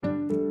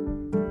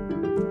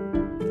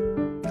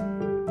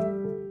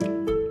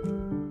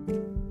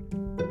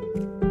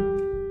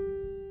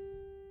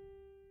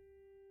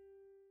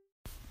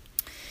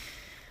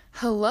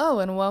Hello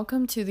and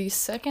welcome to the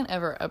second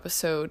ever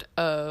episode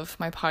of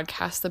my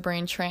podcast, The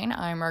Brain Train.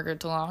 I'm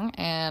Margaret DeLong,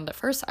 and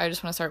first I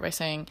just want to start by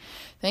saying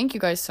thank you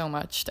guys so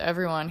much to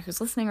everyone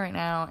who's listening right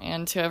now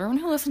and to everyone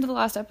who listened to the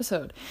last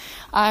episode.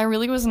 I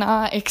really was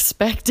not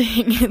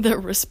expecting the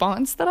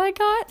response that I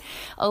got.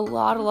 A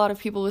lot of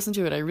people listened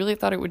to it. I really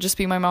thought it would just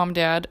be my mom and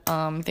dad.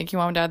 Thank you,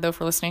 mom and dad, though,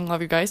 for listening.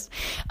 Love you guys.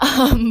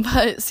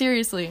 But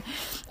seriously,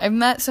 I've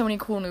met so many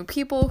cool new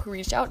people who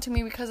reached out to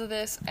me because of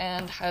this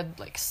and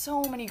had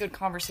so many good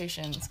conversations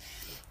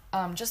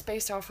just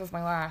based off of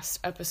my last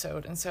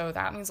episode, and so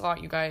that means a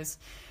lot, you guys.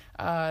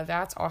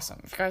 That's awesome.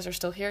 If you guys are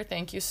still here,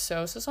 thank you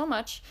so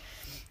much.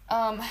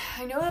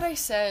 I know that I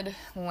said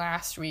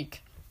last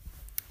week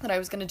that I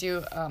was going to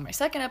do my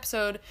second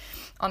episode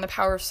on the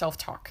power of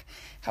self-talk.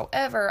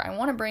 However, I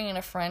want to bring in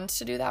a friend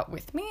to do that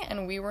with me,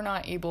 and we were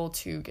not able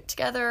to get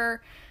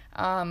together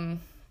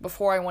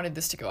before I wanted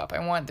this to go up.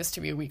 I want this to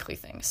be a weekly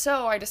thing.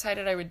 So I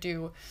decided I would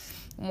do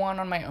one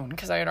on my own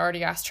because I had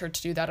already asked her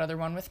to do that other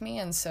one with me,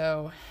 and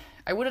so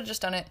I would have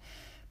just done it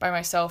by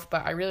myself,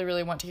 but I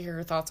really want to hear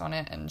her thoughts on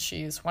it, and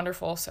she's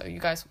wonderful, so you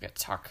guys will get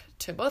to talk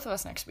to both of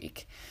us next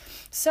week.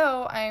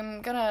 So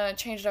I'm gonna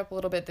change it up a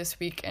little bit this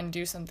week and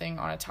do something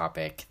on a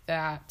topic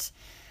that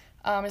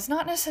is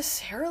not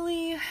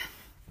necessarily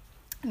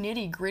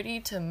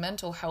nitty-gritty to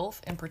mental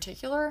health in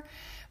particular,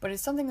 but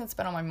it's something that's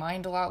been on my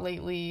mind a lot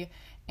lately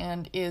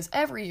and is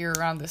every year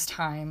around this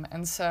time,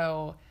 and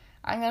so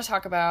I'm going to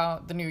talk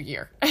about the new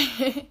year,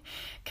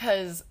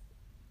 because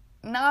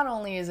not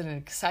only is it an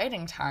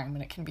exciting time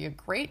and it can be a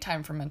great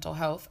time for mental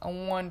health, a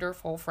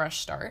wonderful fresh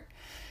start,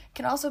 it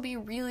can also be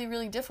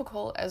really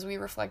difficult as we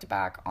reflect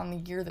back on the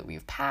year that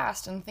we've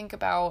passed and think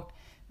about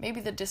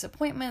maybe the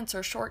disappointments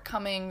or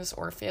shortcomings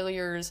or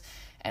failures,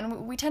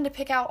 and we tend to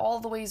pick out all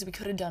the ways we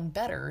could have done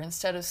better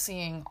instead of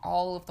seeing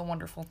all of the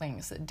wonderful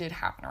things that did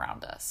happen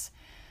around us.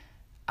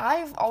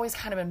 I've always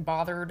kind of been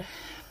bothered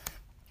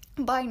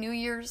by New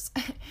Year's.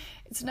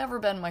 It's never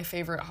been my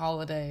favorite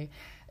holiday.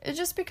 It's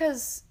just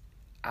because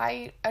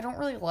I don't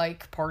really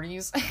like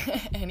parties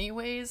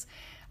anyways.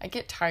 I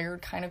get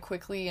tired kind of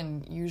quickly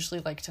and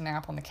usually like to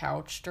nap on the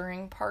couch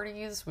during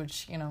parties,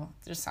 which,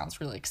 just sounds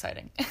really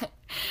exciting.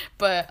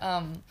 But,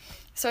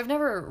 so I've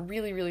never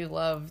really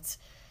loved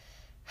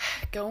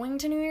going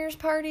to New Year's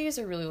parties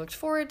or really looked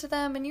forward to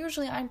them, and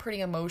usually I'm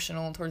pretty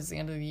emotional towards the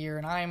end of the year,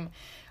 and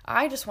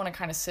I just want to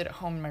kind of sit at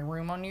home in my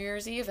room on New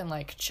Year's Eve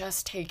and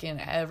just take in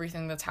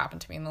everything that's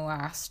happened to me in the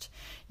last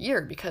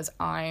year, because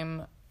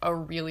I'm a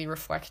really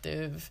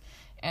reflective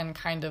and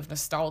kind of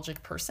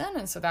nostalgic person,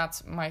 and so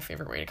that's my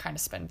favorite way to kind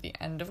of spend the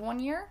end of one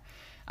year.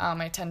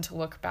 I tend to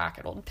look back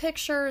at old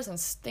pictures and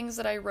things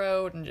that I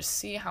wrote and just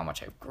see how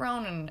much I've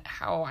grown and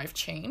how I've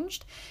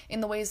changed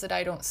in the ways that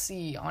I don't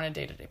see on a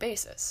day-to-day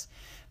basis.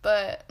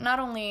 But not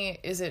only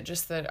is it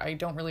just that I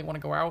don't really want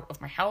to go out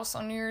of my house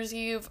on New Year's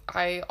Eve,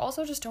 I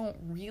also just don't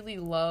really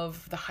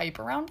love the hype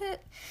around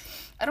it.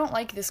 I don't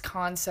like this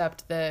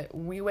concept that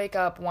we wake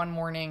up one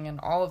morning and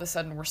all of a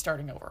sudden we're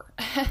starting over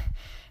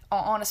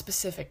on a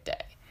specific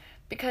day.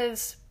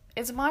 Because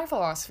it's my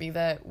philosophy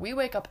that we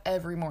wake up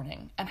every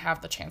morning and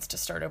have the chance to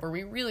start over.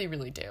 We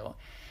really do.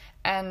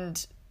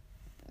 And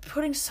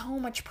putting so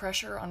much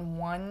pressure on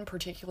one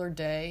particular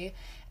day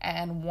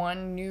and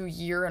one new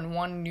year and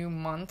one new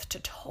month to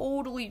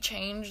totally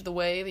change the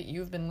way that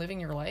you've been living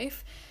your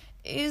life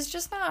is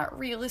just not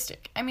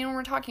realistic. I mean, when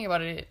we're talking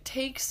about it, it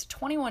takes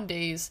 21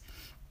 days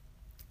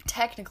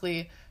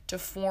technically to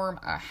form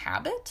a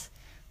habit,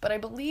 but I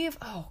believe,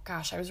 I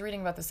was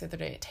reading about this the other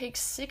day, it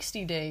takes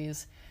 60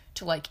 days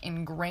to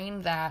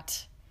ingrain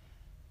that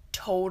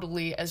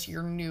totally as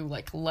your new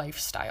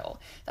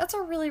lifestyle. That's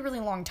a really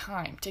long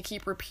time to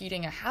keep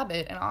repeating a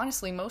habit, and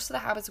honestly most of the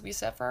habits we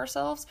set for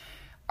ourselves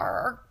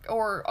or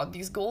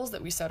these goals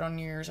that we set on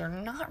New Year's are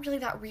not really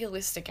that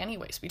realistic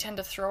anyways. We tend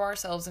to throw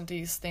ourselves into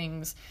these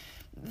things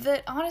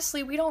that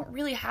honestly we don't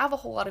really have a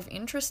whole lot of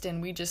interest in.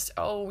 We just,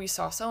 we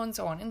saw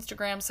so-and-so on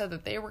Instagram said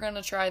that they were going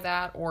to try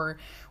that, or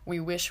we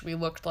wish we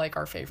looked like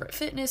our favorite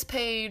fitness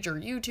page or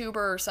YouTuber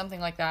or something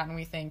like that, and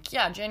we think,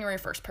 yeah, January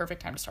 1st,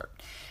 perfect time to start.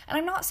 And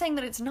I'm not saying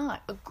that it's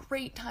not a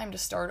great time to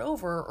start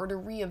over or to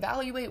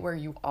reevaluate where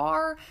you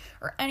are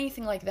or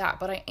anything like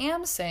that, but I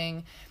am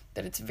saying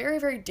that it's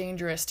very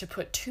dangerous to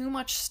put too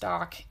much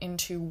stock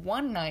into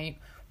one night,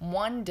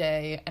 one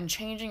day, and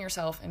changing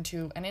yourself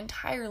into an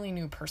entirely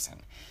new person,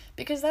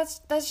 because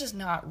that's just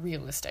not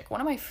realistic. One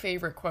of my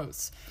favorite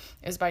quotes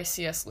is by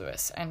C.S.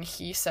 Lewis, and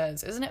he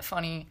says, "Isn't it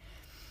funny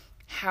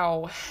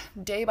how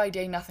day by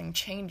day nothing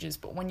changes,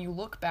 but when you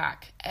look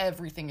back,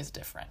 everything is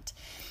different?"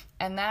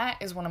 And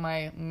that is one of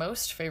my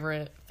most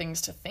favorite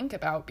things to think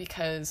about,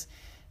 because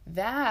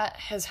that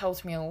has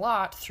helped me a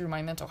lot through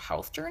my mental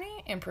health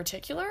journey in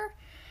particular.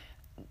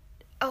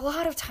 A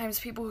lot of times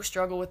people who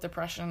struggle with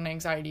depression and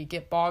anxiety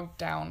get bogged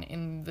down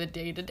in the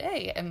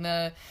day-to-day and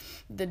the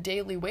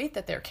daily weight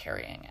that they're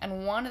carrying.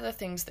 And one of the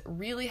things that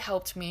really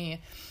helped me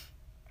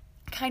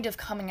kind of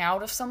coming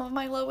out of some of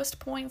my lowest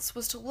points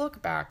was to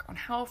look back on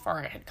how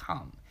far I had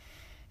come.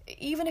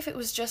 Even if it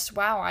was just,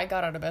 wow, I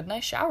got out of bed and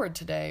I showered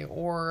today,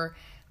 or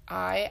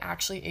I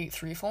actually ate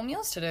 3 full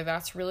meals today.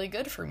 That's really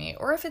good for me.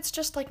 Or if it's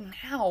just like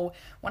now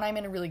when I'm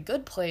in a really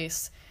good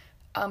place,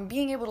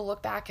 being able to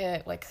look back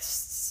at like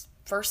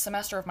first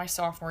semester of my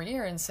sophomore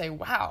year and say,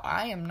 wow,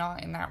 I am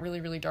not in that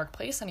really, really dark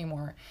place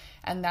anymore.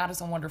 And that is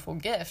a wonderful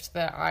gift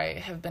that I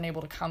have been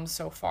able to come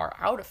so far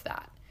out of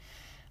that.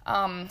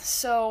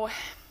 So,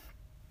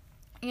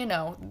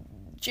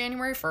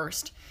 January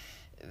 1st,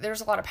 there's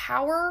a lot of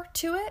power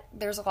to it.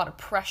 There's a lot of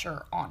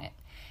pressure on it.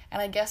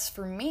 And I guess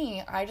for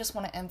me, I just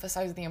want to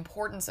emphasize the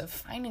importance of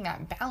finding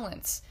that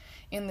balance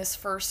in this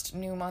first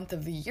new month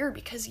of the year,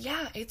 because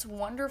yeah, it's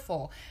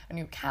wonderful. A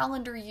new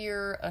calendar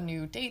year, a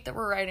new date that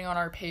we're writing on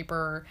our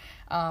paper.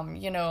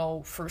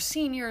 For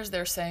seniors,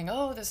 they're saying,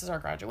 oh, this is our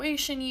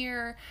graduation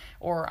year,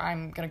 or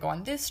I'm going to go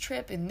on this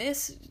trip in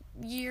this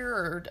year,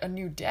 or a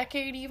new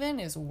decade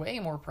even is way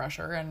more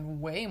pressure and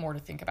way more to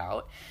think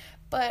about.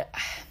 But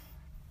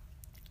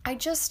I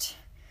just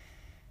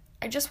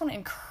want to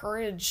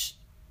encourage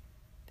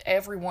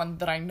everyone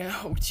that I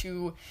know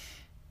to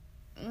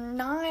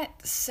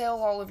not sell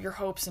all of your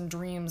hopes and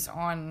dreams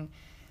on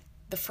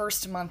the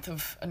first month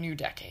of a new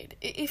decade.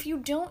 If you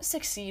don't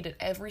succeed at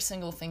every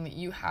single thing that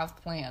you have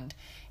planned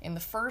in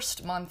the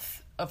first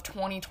month of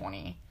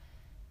 2020,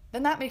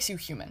 then that makes you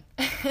human.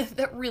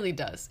 That really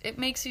does. It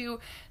makes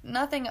you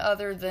nothing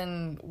other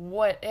than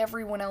what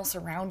everyone else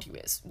around you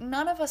is.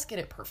 None of us get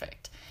it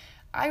perfect.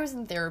 I was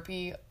in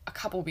therapy a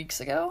couple weeks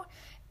ago,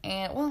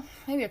 and well,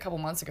 maybe a couple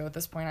months ago at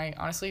this point. I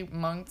honestly,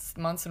 months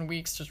and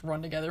weeks just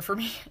run together for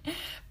me.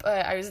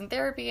 But I was in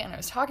therapy and I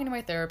was talking to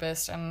my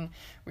therapist, and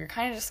we were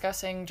kind of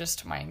discussing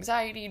just my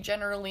anxiety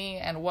generally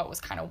and what was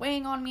kind of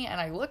weighing on me.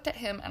 And I looked at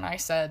him and I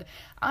said,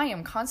 I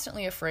am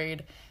constantly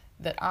afraid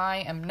that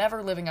I am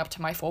never living up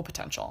to my full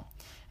potential.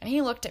 And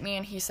he looked at me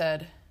and he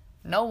said,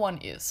 no one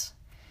is.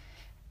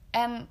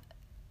 And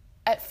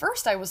at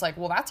first I was like,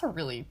 well, that's a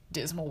really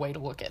dismal way to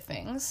look at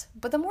things.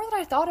 But the more that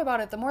I thought about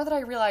it, the more that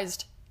I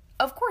realized,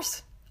 of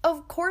course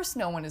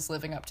no one is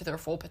living up to their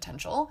full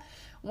potential,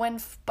 when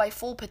by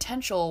full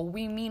potential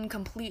we mean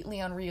completely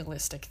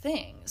unrealistic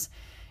things.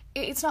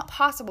 It's not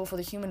possible for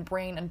the human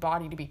brain and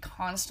body to be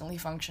constantly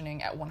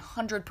functioning at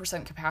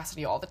 100%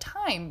 capacity all the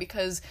time,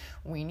 because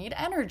we need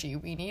energy,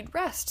 we need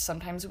rest.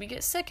 Sometimes we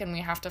get sick and we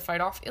have to fight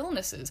off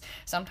illnesses.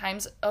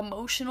 Sometimes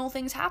emotional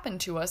things happen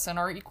to us and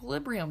our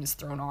equilibrium is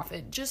thrown off.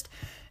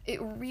 It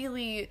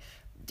really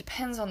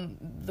depends on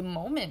the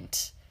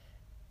moment.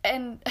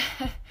 And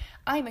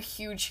I'm a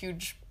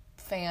huge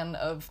fan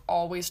of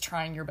always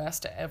trying your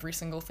best at every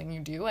single thing you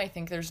do. I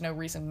think there's no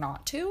reason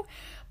not to.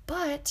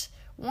 But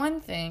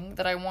one thing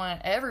that I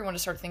want everyone to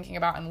start thinking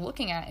about and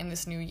looking at in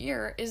this new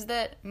year is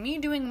that me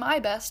doing my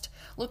best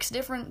looks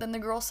different than the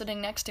girl sitting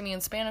next to me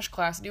in Spanish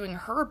class doing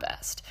her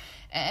best.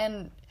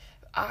 And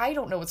I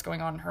don't know what's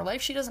going on in her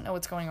life. She doesn't know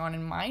what's going on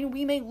in mine.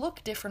 We may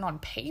look different on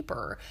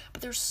paper,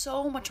 but there's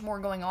so much more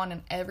going on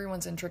in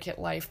everyone's intricate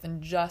life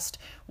than just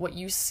what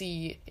you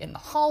see in the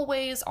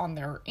hallways, on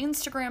their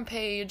Instagram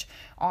page,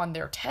 on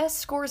their test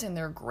scores, in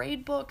their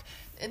grade book.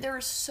 There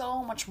is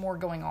so much more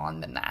going on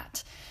than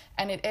that.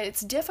 And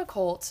it's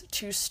difficult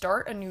to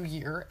start a new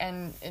year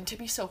and to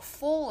be so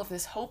full of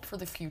this hope for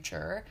the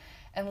future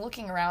and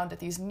looking around at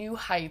these new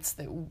heights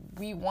that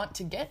we want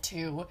to get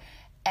to,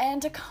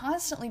 and to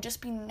constantly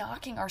just be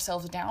knocking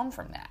ourselves down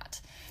from that.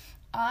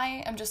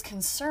 I am just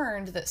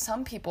concerned that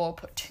some people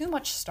put too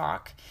much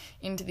stock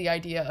into the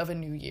idea of a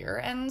new year,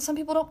 and some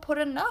people don't put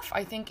enough,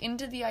 I think,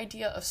 into the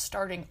idea of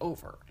starting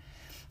over.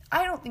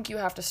 I don't think you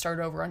have to start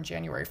over on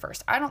January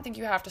 1st. I don't think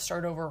you have to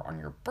start over on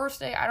your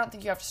birthday. I don't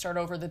think you have to start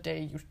over the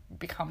day you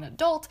become an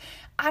adult.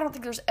 I don't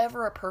think there's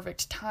ever a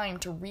perfect time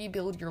to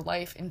rebuild your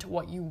life into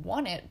what you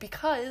want it,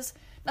 because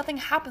nothing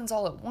happens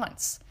all at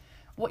once.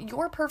 What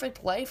your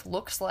perfect life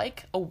looks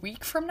like a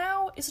week from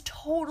now is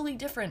totally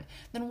different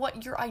than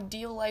what your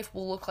ideal life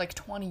will look like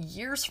 20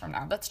 years from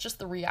now. That's just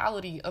the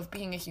reality of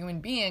being a human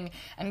being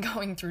and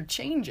going through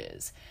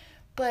changes.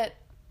 But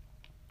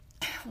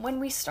when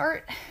we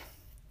start,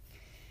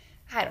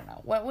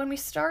 when we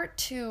start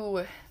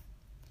to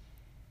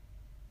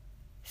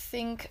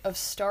think of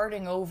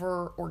starting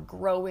over or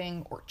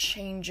growing or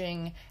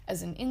changing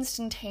as an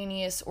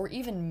instantaneous or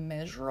even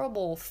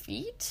measurable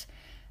feat,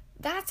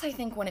 that's, I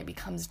think, when it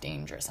becomes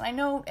dangerous. And I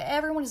know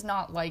everyone is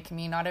not like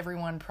me. Not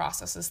everyone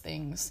processes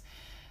things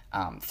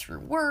through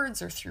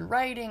words or through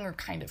writing or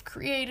kind of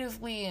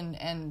creatively.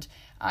 And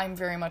I'm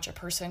very much a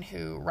person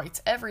who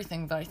writes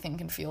everything that I think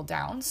and feel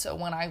down. So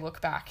when I look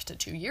back to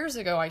 2 years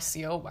ago, I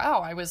see, oh, wow,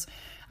 I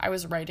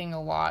was writing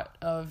a lot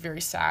of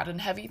very sad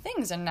and heavy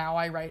things. And now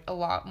I write a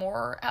lot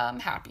more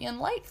happy and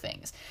light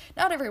things.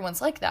 Not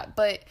everyone's like that.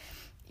 But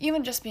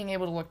even just being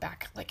able to look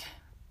back,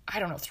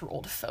 through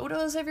old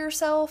photos of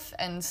yourself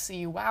and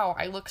see, wow,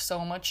 I look so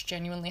much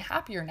genuinely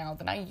happier now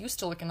than I used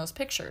to look in those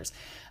pictures.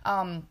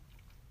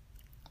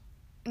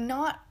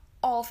 Not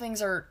all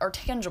things are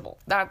tangible.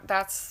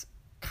 That's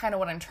kind of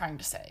what I'm trying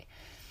to say.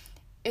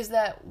 Is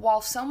that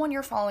while someone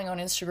you're following on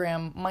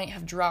Instagram might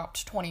have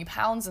dropped 20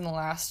 pounds in the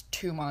last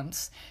 2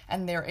 months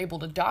and they're able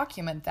to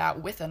document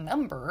that with a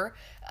number,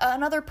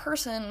 another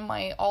person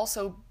might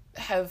also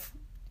have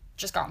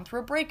just gotten through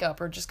a breakup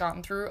or just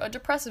gotten through a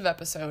depressive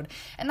episode.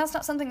 And that's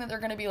not something that they're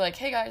going to be like,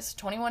 hey guys,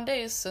 21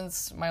 days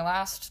since my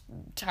last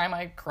time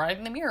I cried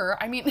in the mirror.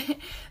 I mean,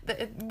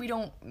 we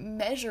don't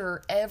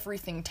measure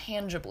everything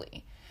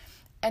tangibly.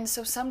 And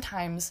so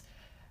sometimes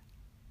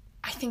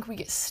I think we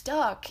get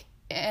stuck,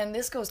 and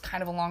this goes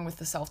kind of along with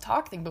the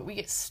self-talk thing, but we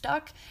get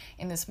stuck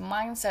in this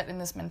mindset, in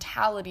this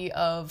mentality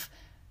of,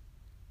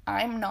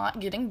 I'm not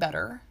getting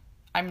better,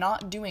 I'm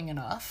not doing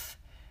enough,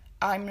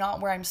 I'm not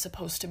where I'm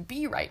supposed to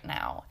be right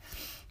now.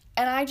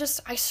 And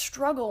I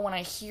struggle when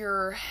I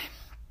hear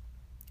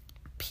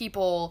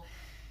people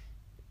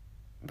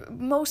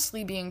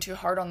mostly being too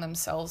hard on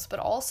themselves, but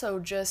also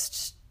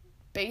just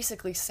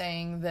basically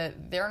saying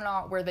that they're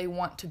not where they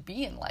want to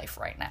be in life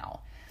right now.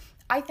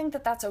 I think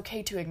that that's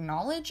okay to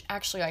acknowledge.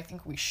 Actually, I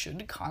think we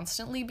should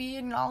constantly be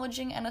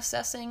acknowledging and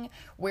assessing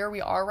where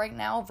we are right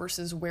now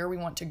versus where we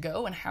want to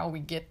go and how we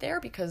get there,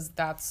 because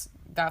that's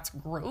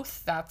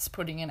growth, that's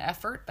putting in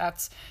effort,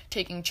 that's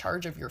taking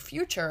charge of your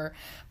future.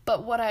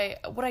 But what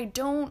I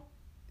don't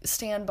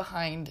stand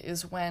behind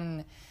is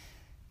when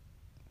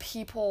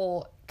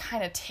people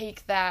kind of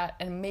take that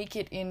and make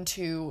it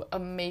into a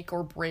make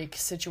or break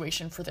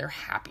situation for their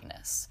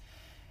happiness.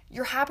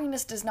 Your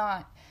happiness does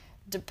not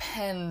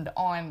depend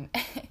on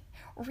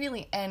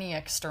really any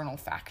external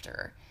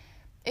factor.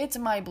 It's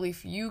my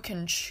belief you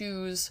can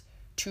choose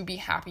to be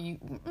happy.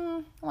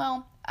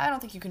 Well, I don't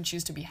think you can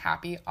choose to be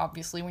happy,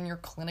 obviously, when you're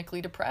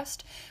clinically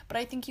depressed, but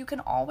I think you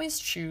can always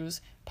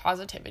choose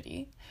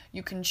positivity.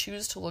 You can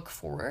choose to look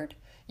forward.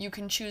 You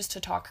can choose to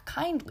talk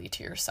kindly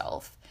to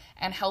yourself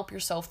and help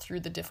yourself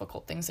through the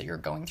difficult things that you're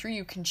going through.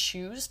 You can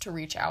choose to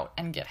reach out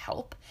and get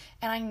help.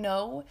 And I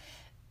know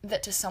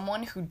that to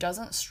someone who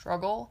doesn't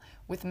struggle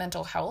with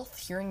mental health,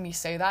 hearing me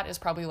say that is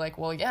probably like,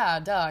 well, yeah,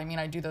 duh, I mean,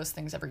 I do those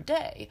things every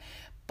day.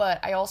 But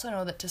I also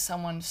know that to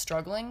someone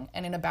struggling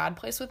and in a bad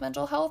place with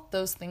mental health,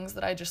 those things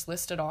that I just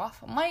listed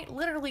off might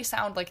literally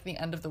sound like the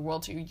end of the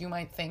world to you. You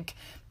might think,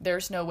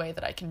 there's no way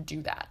that I can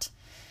do that.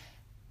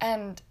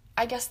 And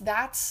I guess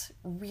that's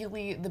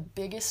really the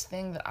biggest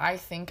thing that I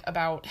think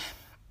about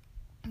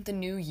the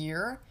new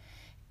year,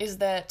 is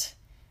that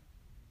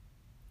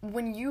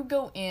when you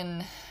go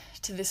in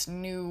to this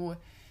new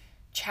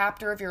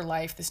chapter of your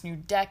life, this new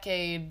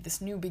decade,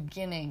 this new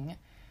beginning,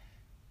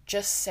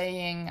 just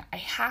saying, I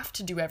have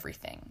to do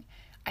everything.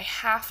 I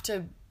have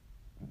to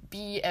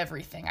be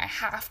everything. I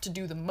have to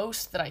do the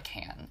most that I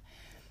can.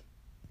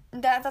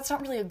 That's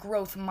not really a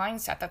growth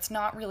mindset. That's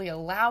not really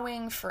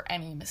allowing for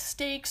any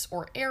mistakes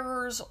or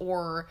errors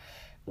or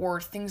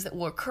things that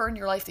will occur in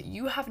your life that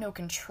you have no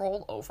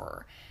control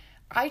over.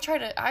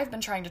 I've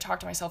been trying to talk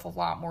to myself a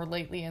lot more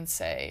lately and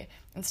say,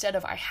 instead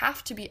of I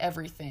have to be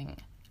everything,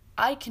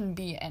 I can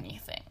be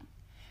anything.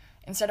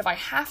 Instead of I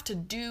have to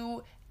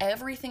do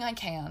everything I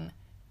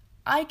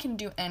can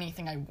do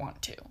anything I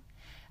want to.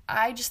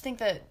 I just think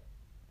that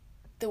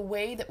the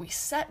way that we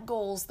set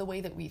goals, the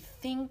way that we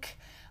think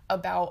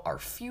about our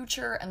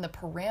future and the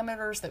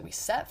parameters that we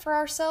set for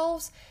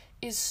ourselves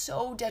is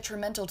so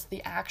detrimental to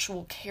the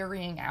actual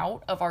carrying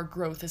out of our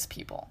growth as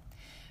people.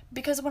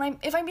 Because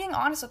if I'm being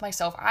honest with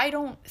myself, I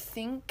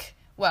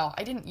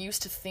didn't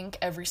used to think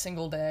every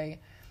single day,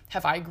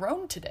 have I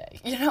grown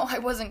today? I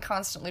wasn't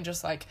constantly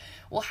just like,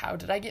 well, how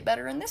did I get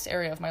better in this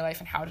area of my life?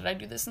 And how did I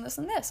do this and this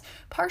and this?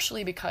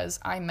 Partially because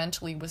I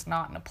mentally was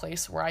not in a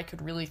place where I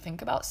could really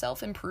think about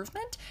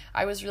self-improvement.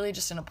 I was really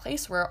just in a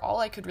place where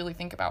all I could really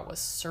think about was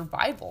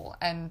survival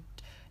and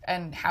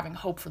having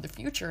hope for the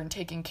future and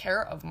taking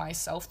care of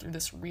myself through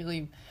this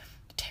really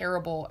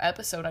terrible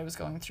episode I was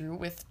going through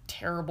with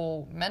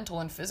terrible mental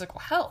and physical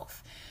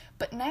health.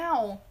 But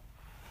now,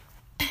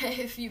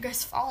 if you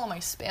guys follow my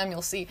spam,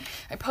 you'll see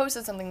I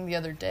posted something the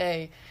other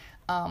day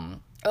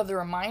of the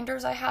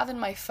reminders I have in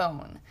my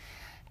phone.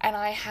 And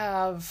I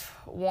have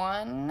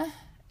one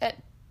at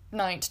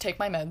night to take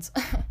my meds.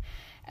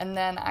 And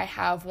then I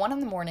have one in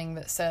the morning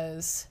that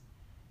says,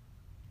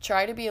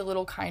 try to be a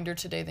little kinder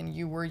today than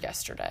you were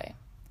yesterday.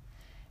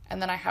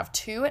 And then I have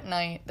two at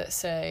night that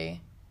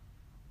say,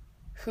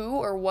 who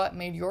or what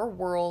made your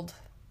world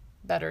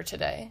better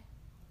today?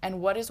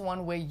 And what is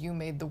one way you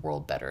made the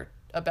world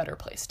a better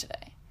place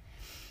today?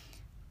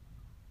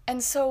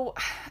 And so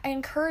I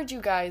encourage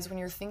you guys, when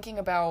you're thinking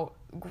about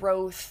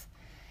growth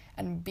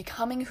and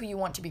becoming who you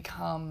want to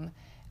become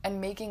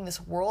and making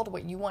this world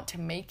what you want to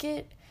make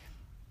it,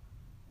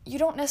 you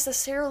don't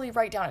necessarily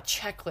write down a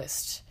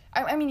checklist.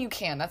 I mean, you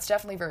can. That's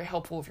definitely very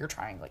helpful if you're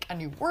trying like a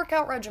new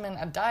workout regimen,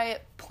 a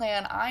diet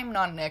plan. I'm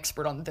not an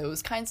expert on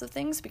those kinds of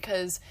things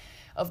because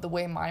of the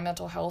way my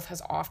mental health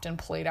has often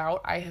played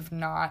out. I have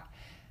not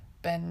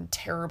been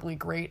terribly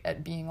great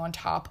at being on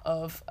top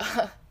of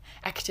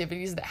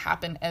activities that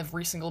happen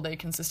every single day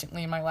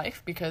consistently in my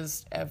life,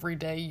 because every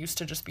day used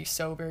to just be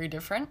so very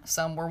different.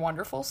 Some were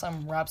wonderful,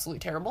 some were absolutely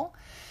terrible.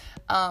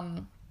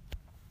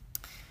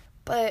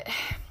 But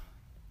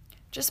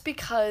just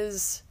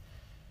because,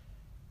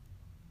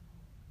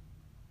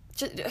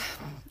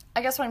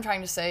 I guess what I'm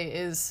trying to say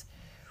is,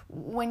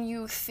 when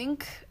you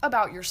think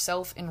about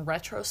yourself in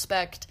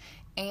retrospect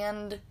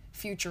and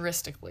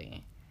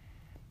futuristically,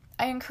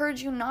 I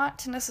encourage you not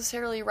to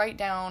necessarily write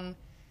down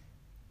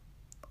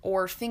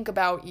or think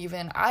about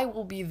even, I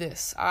will be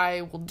this,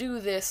 I will do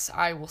this,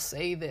 I will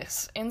say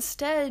this.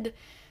 Instead,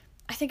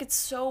 I think it's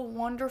so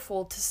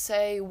wonderful to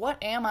say,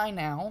 what am I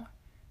now?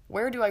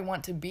 Where do I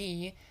want to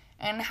be?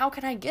 And how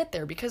can I get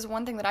there? Because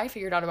one thing that I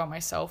figured out about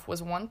myself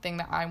was one thing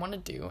that I want to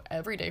do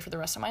every day for the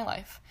rest of my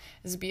life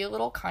is be a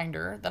little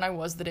kinder than I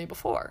was the day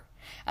before.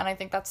 And I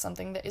think that's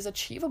something that is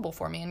achievable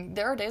for me. And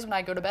there are days when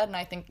I go to bed and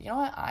I think, you know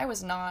what, I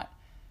was not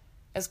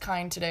as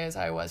kind today as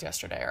I was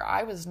yesterday, or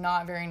I was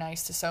not very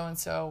nice to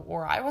so-and-so,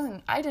 or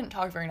I didn't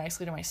talk very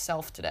nicely to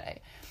myself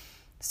today.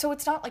 So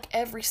it's not like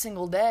every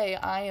single day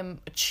I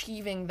am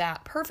achieving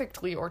that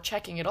perfectly or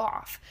checking it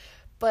off.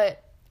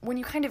 But when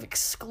you kind of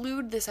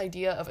exclude this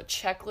idea of a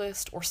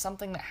checklist or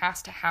something that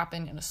has to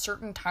happen in a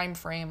certain time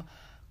frame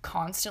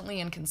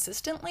constantly and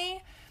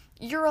consistently,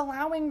 you're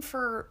allowing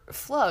for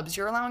flubs,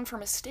 you're allowing for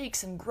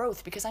mistakes and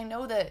growth, because I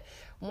know that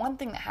one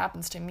thing that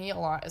happens to me a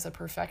lot as a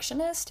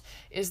perfectionist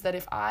is that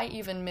if I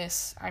even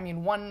miss,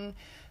 one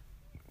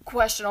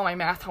question on my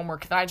math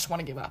homework, then I just want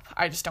to give up.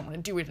 I just don't want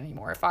to do it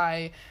anymore. If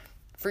I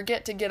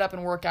forget to get up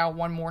and work out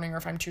one morning, or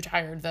if I'm too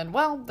tired, then,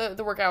 well,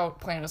 the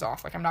workout plan is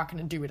off. Like, I'm not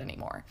going to do it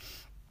anymore.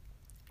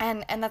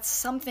 And that's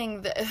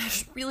something that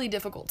is really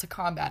difficult to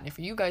combat. And if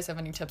you guys have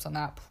any tips on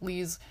that,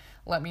 please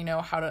let me know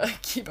how to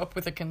keep up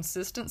with a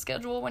consistent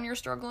schedule when you're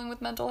struggling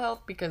with mental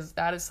health, because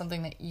that is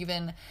something that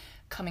even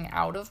coming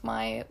out of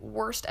my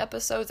worst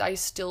episodes, I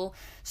still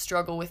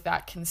struggle with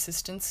that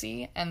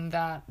consistency and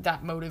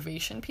that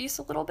motivation piece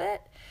a little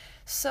bit.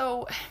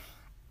 So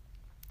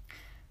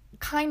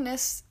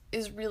kindness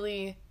is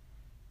really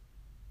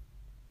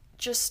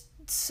just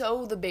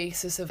so the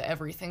basis of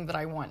everything that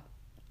I want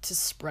to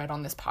spread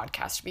on this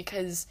podcast,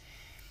 because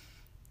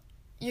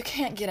you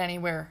can't get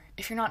anywhere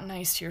if you're not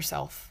nice to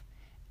yourself.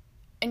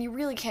 And you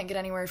really can't get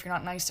anywhere if you're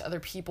not nice to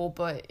other people,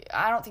 but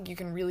I don't think you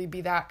can really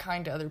be that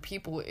kind to other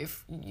people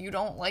if you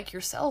don't like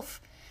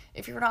yourself,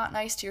 if you're not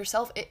nice to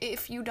yourself,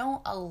 if you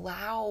don't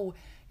allow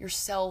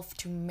yourself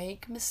to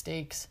make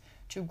mistakes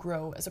to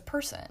grow as a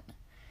person.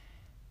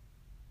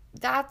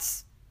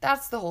 That's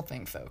the whole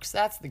thing, folks.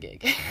 That's the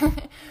gig.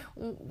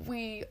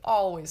 We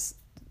always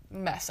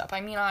mess up.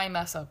 I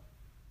mess up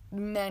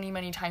many,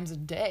 many times a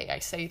day. I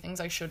say things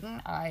I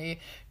shouldn't. I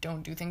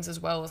don't do things as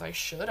well as I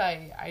should.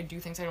 I do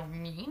things I don't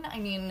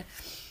mean.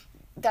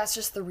 That's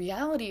just the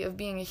reality of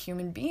being a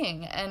human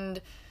being. And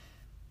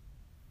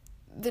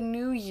the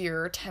new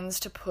year tends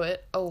to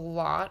put a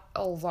lot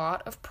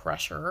of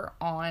pressure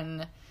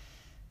on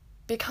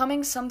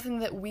becoming something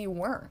that we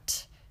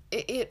weren't.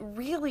 It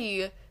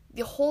really,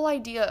 the whole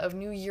idea of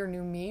new year,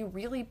 new me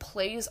really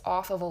plays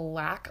off of a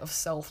lack of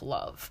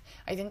self-love.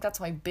 I think that's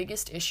my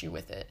biggest issue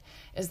with it,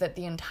 is that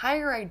the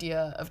entire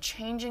idea of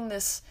changing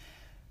this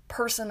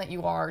person that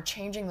you are,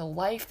 changing the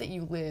life that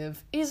you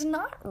live, is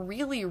not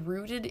really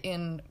rooted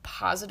in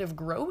positive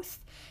growth.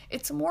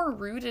 It's more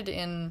rooted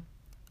in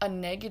a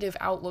negative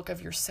outlook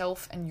of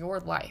yourself and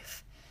your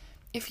life.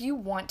 If you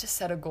want to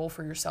set a goal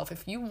for yourself,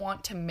 if you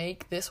want to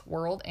make this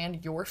world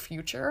and your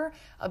future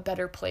a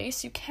better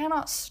place, you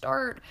cannot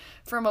start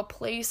from a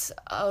place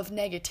of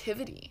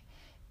negativity.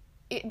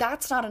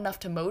 That's not enough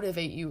to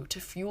motivate you,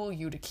 to fuel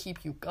you, to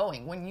keep you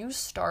going. When you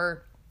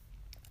start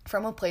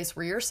from a place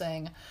where you're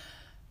saying,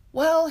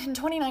 well, in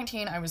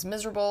 2019, I was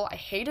miserable, I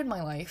hated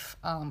my life,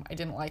 I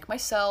didn't like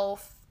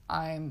myself,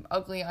 I'm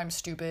ugly, I'm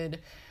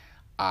stupid,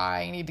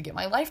 I need to get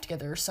my life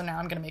together, so now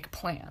I'm going to make a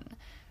plan.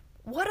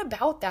 What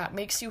about that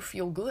makes you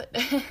feel good?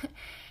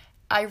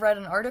 I read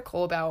an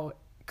article about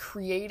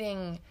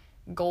creating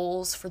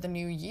goals for the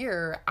new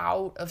year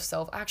out of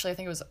actually, I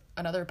think it was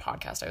another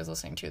podcast I was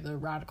listening to, the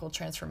Radical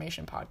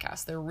Transformation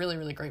podcast. They're really,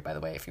 really great, by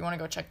the way. If you want to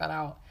go check that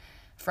out,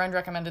 a friend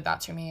recommended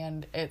that to me,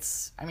 and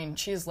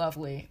she's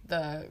lovely.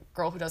 The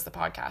girl who does the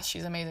podcast,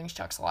 she's amazing. She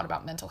talks a lot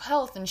about mental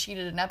health, and she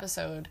did an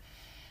episode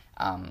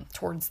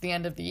towards the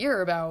end of the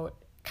year about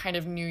kind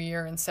of new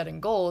year and setting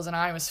goals, and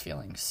I was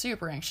feeling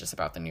super anxious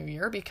about the new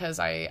year because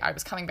I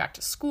was coming back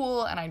to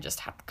school and I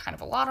just had kind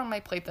of a lot on my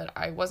plate that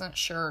I wasn't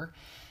sure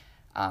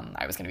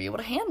I was going to be able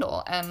to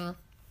handle. And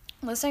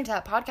listening to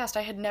that podcast,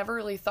 I had never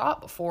really thought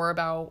before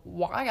about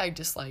why I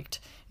disliked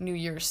New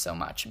Year's so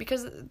much,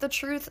 because the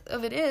truth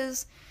of it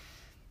is,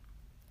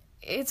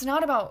 it's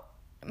not about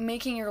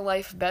making your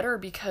life better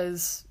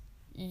because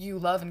you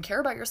love and care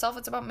about yourself.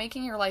 It's about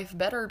making your life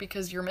better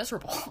because you're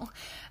miserable.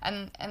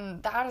 And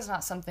that is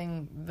not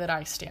something that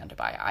I stand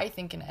by. I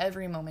think in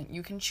every moment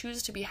you can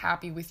choose to be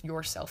happy with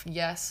yourself.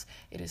 Yes,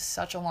 it is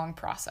such a long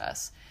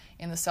process.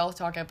 In the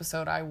self-talk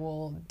episode, I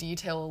will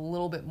detail a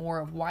little bit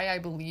more of why I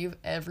believe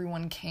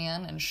everyone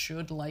can and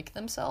should like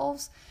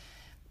themselves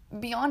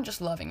beyond just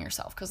loving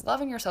yourself. Because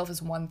loving yourself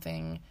is one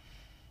thing,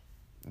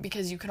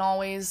 because you can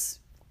always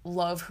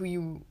love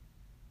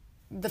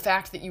the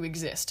fact that you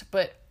exist,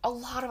 but a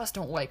lot of us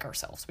don't like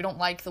ourselves. We don't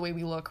like the way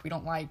we look. We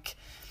don't like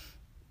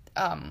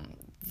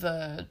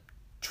the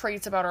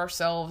traits about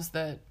ourselves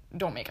that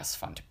don't make us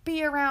fun to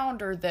be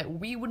around or that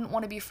we wouldn't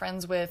want to be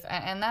friends with.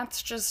 And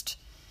that's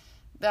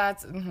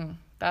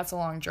that's a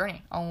long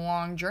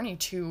journey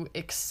to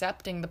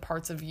accepting the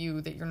parts of you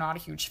that you're not a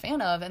huge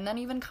fan of, and then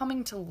even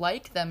coming to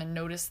like them and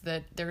notice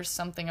that there's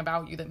something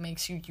about you that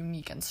makes you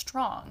unique and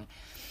strong.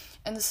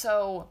 And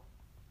so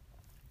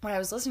when I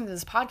was listening to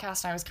this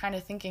podcast and I was kind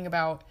of thinking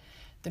about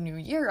the new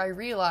year, I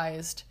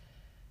realized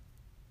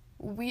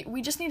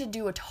we just need to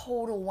do a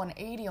total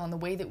 180 on the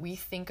way that we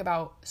think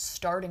about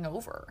starting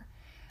over.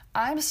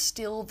 I'm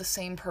still the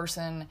same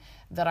person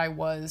that I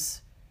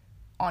was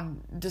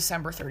on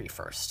December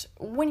 31st.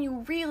 When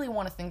you really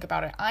want to think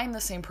about it, I'm the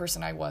same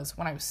person I was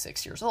when I was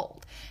 6 years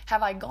old.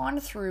 Have I gone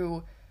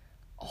through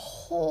a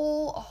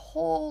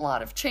whole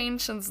lot of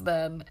change since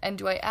then? And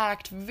do I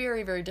act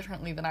very, very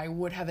differently than I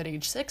would have at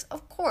age 6?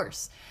 Of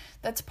course.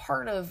 That's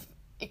part of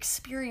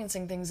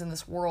experiencing things in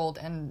this world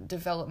and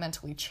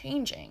developmentally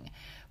changing.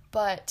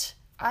 But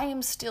I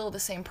am still the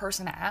same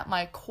person at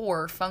my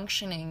core,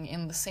 functioning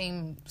in the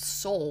same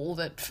soul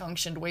that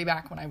functioned way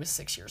back when I was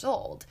 6 years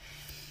old.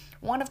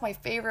 One of my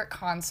favorite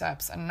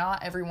concepts, and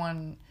not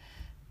everyone,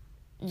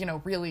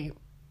 really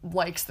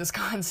likes this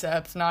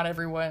concept. Not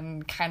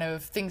everyone kind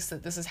of thinks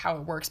that this is how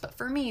it works. But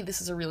for me,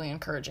 this is a really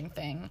encouraging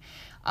thing.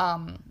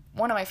 One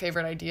of my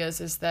favorite ideas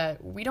is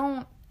that we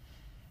don't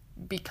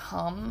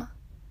become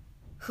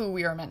who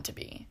we are meant to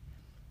be.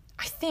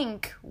 I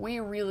think we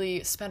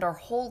really spend our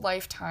whole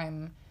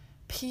lifetime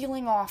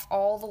peeling off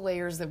all the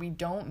layers that we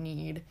don't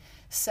need,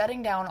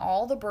 setting down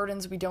all the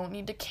burdens we don't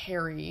need to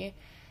carry,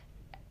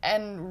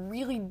 and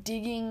really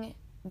digging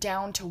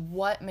down to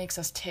what makes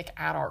us tick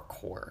at our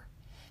core.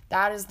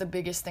 That is the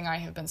biggest thing I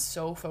have been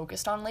so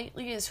focused on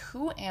lately, is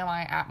who am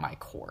I at my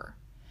core?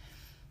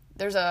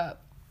 There's a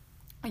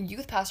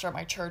youth pastor at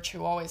my church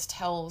who always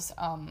tells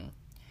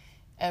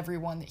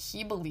everyone that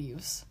he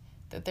believes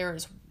that there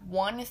is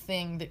one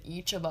thing that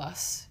each of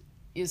us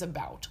is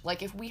about.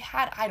 Like, if we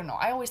had, I don't know,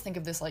 I always think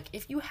of this, like,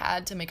 if you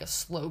had to make a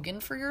slogan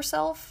for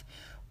yourself,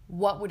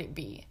 what would it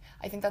be?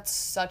 I think that's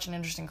such an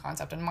interesting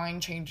concept, and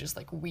mine changes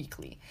like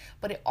weekly.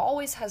 But it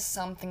always has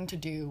something to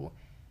do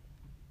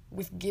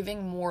with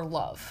giving more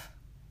love.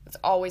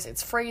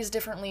 It's phrased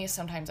differently.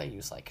 Sometimes I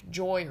use like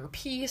joy or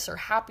peace or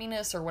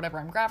happiness or whatever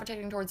I'm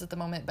gravitating towards at the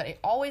moment, but it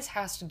always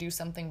has to do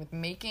something with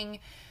making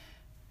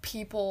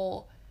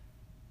people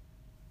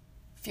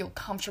feel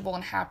comfortable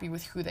and happy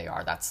with who they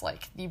are. That's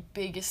like the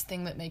biggest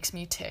thing that makes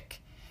me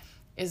tick,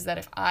 is that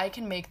if I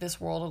can make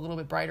this world a little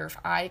bit brighter, if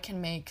I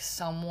can make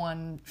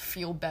someone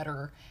feel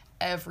better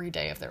every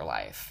day of their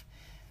life,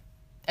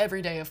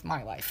 every day of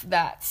my life,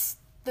 that's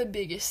the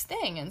biggest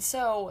thing. And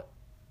so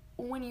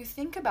when you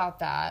think about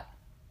that,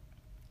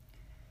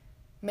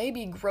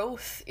 maybe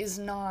growth is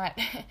not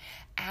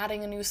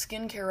adding a new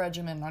skincare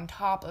regimen on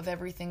top of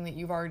everything that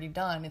you've already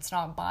done. It's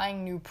not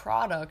buying new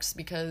products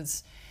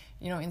because,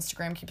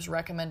 Instagram keeps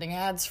recommending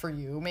ads for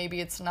you. Maybe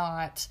it's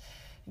not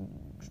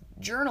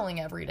journaling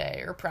every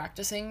day or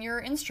practicing your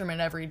instrument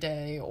every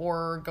day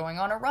or going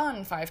on a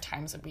run 5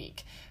 times a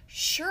week.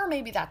 Sure,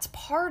 maybe that's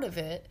part of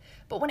it,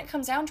 but when it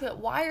comes down to it,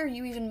 why are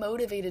you even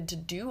motivated to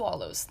do all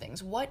those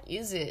things? What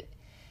is it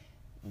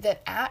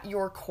that at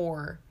your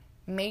core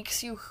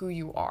makes you who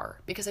you are?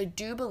 Because I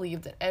do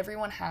believe that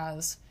everyone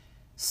has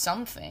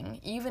something,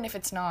 even if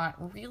it's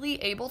not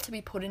really able to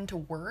be put into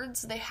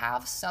words, they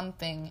have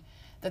something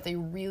that they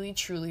really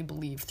truly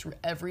believe through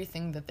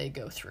everything that they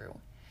go through.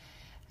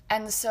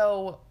 And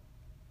so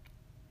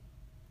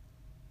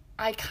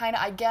I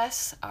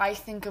guess I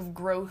think of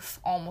growth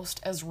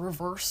almost as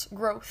reverse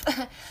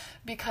growth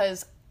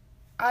because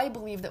I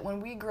believe that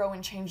when we grow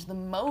and change the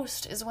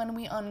most is when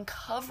we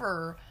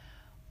uncover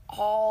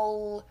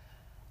all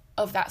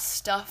of that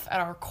stuff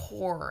at our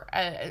core,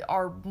 at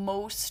our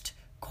most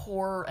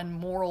core and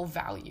moral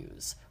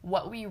values,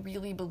 what we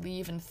really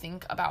believe and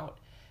think about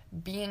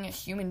being a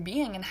human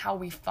being and how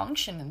we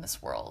function in this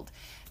world.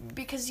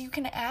 Because you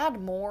can add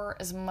more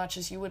as much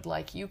as you would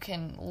like. You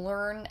can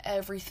learn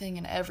everything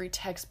in every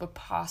textbook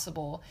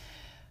possible.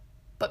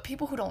 But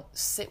people who don't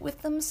sit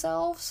with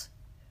themselves,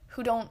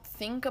 who don't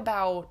think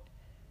about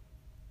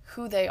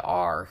who they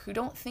are, who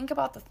don't think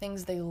about the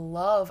things they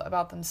love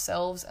about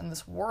themselves and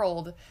this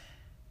world,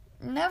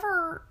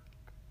 never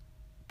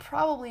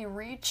probably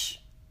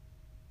reach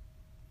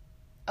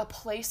a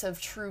place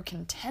of true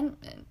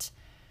contentment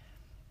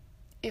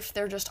if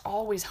they're just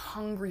always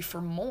hungry for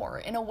more.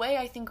 In a way,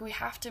 I think we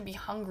have to be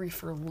hungry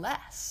for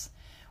less.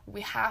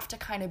 We have to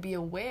kind of be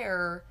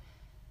aware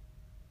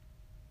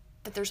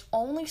that there's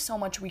only so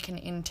much we can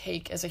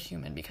intake as a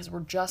human because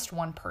we're just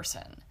one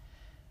person.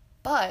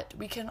 But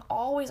we can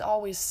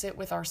always sit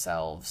with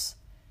ourselves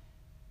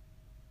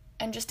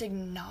and just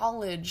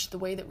acknowledge the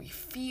way that we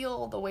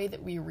feel, the way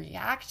that we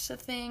react to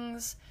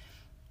things.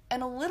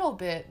 And a little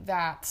bit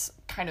that's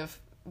kind of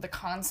the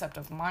concept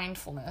of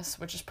mindfulness,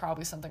 which is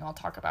probably something I'll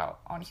talk about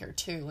on here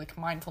too, like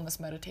mindfulness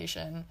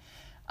meditation,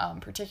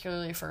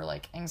 particularly for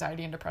like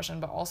anxiety and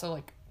depression, but also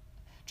like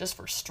just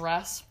for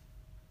stress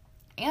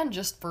and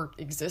just for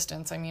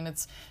existence. I mean,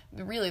 it's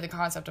really the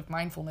concept of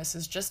mindfulness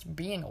is just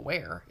being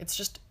aware. It's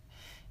just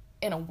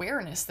an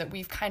awareness that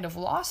we've kind of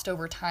lost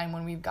over time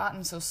when we've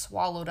gotten so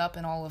swallowed up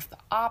in all of the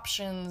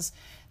options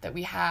that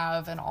we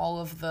have and all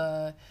of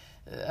the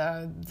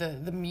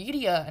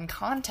media and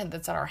content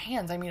that's at our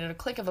hands. I mean, at a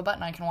click of a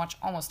button, I can watch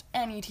almost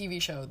any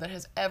TV show that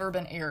has ever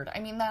been aired. I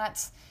mean,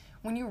 that's,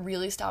 when you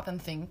really stop and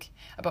think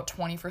about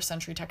 21st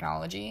century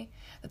technology,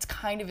 that's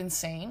kind of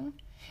insane.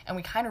 And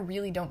we kind of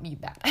really don't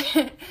need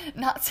that.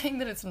 Not saying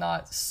that it's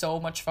not so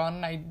much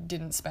fun. I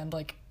didn't spend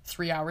like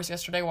 3 hours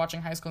yesterday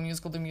watching High School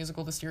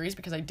Musical, the series,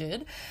 because I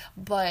did.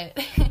 But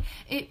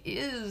it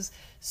is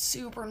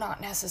super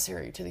not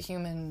necessary to the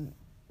human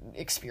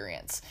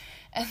experience.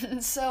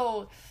 And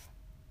so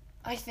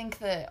I think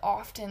that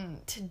often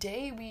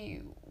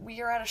today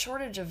we are at a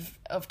shortage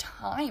of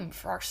time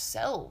for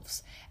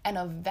ourselves and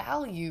of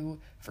value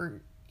for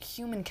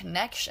human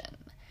connection.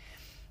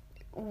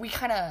 We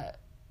kind of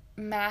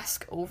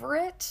mask over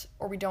it,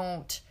 or we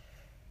don't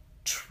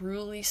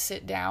truly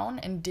sit down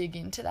and dig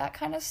into that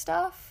kind of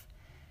stuff.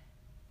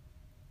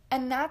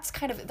 And that's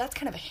kind of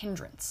a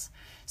hindrance.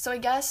 So I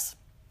guess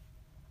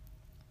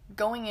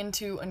going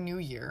into a new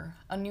year,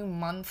 a new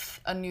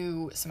month, a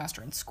new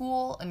semester in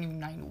school, a new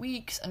 9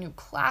 weeks, a new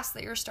class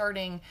that you're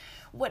starting,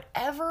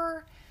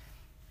 whatever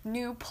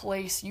new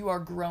place you are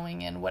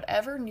growing in,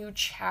 whatever new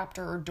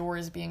chapter or door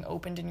is being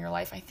opened in your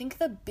life, I think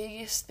the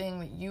biggest thing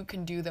that you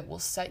can do that will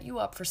set you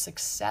up for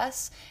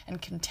success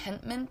and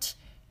contentment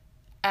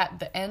at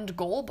the end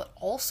goal, but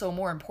also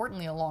more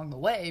importantly along the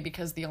way,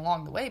 because the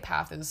along the way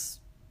path is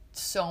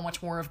so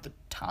much more of the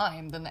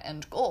time than the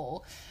end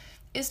goal,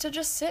 is to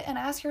just sit and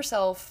ask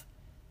yourself,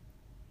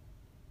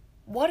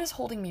 what is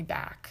holding me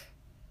back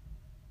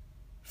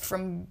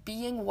from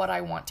being what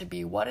I want to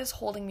be? What is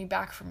holding me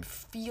back from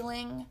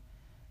feeling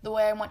the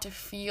way I want to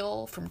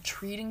feel, from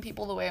treating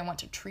people the way I want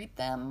to treat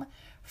them,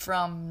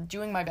 from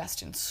doing my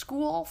best in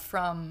school,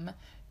 from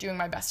doing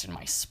my best in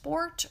my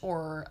sport,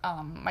 or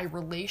my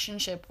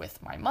relationship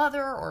with my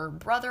mother or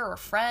brother or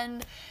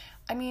friend?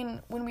 I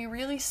mean, when we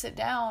really sit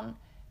down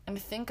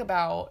and think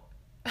about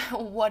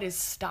what is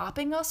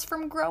stopping us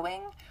from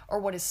growing or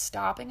what is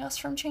stopping us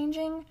from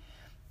changing,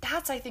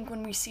 that's, I think,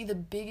 when we see the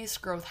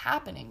biggest growth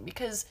happening.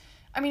 Because,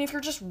 I mean, if you're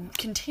just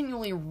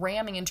continually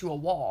ramming into a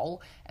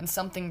wall and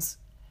something's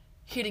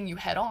hitting you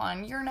head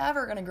on, you're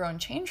never going to grow and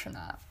change from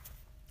that.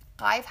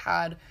 I've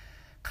had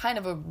kind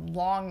of a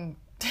long,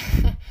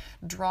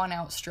 drawn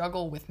out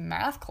struggle with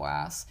math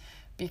class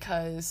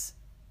because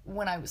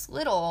when I was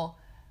little,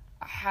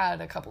 I had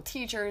a couple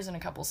teachers and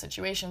a couple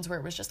situations where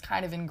it was just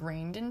kind of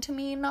ingrained into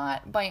me,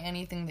 not by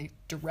anything they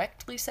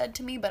directly said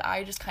to me, but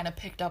I just kind of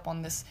picked up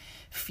on this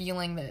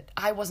feeling that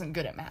I wasn't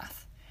good at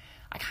math.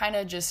 I kind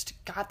of just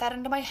got that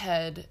into my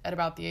head at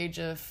about the age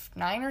of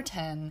 9 or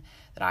 10,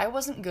 that I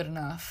wasn't good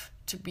enough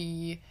to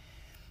be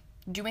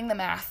doing the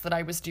math that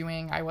I was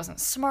doing. I wasn't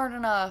smart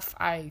enough.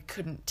 I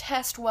couldn't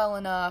test well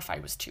enough. I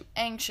was too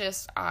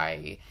anxious.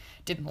 I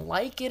didn't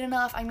like it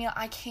enough. I mean,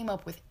 I came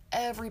up with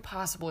every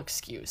possible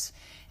excuse.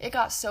 It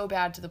got so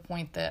bad to the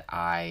point that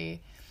I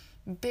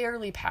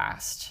barely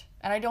passed.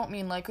 And I don't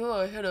mean like,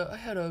 oh, I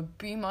had a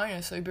B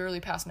minus, I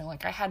barely passed. No,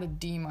 like I had a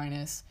D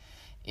minus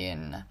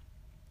in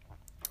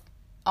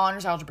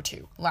Honors Algebra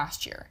 2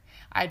 last year.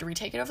 I had to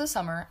retake it over the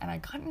summer, and I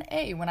got an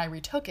A when I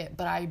retook it,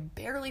 but I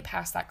barely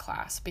passed that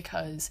class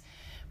because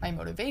my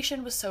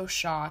motivation was so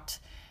shot.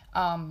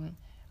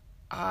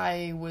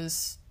 I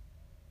was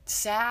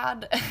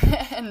sad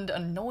and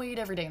annoyed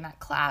every day in that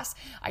class.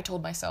 I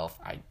told myself,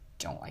 I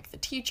don't like the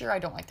teacher, I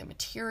don't like the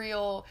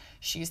material,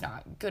 she's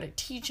not good at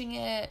teaching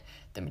it,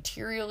 the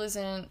material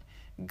isn't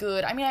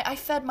good. I mean, I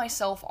fed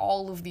myself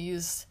all of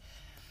these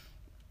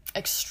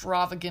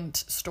extravagant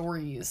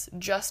stories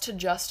just to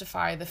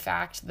justify the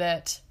fact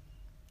that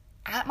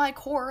at my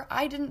core,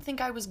 I didn't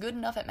think I was good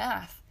enough at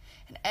math.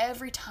 And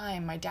every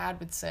time my dad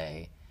would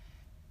say,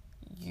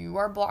 you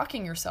are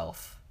blocking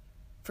yourself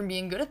from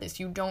being good at this.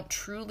 You don't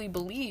truly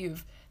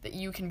believe that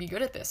you can be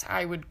good at this.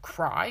 I would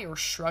cry or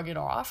shrug it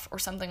off or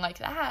something like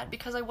that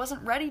because I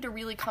wasn't ready to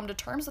really come to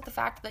terms with the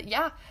fact that,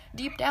 yeah,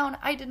 deep down,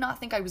 I did not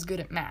think I was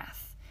good at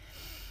math.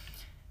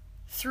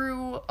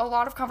 Through a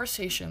lot of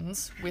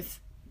conversations with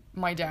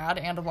my dad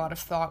and a lot of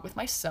thought with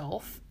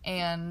myself,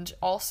 and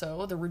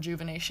also the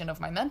rejuvenation of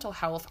my mental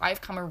health,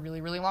 I've come a really,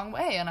 really long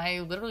way. And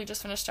I literally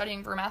just finished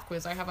studying for a math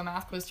quiz. I have a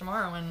math quiz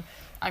tomorrow, and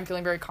I'm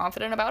feeling very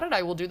confident about it.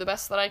 I will do the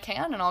best that I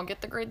can, and I'll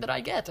get the grade that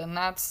I get, and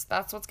that's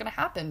what's going to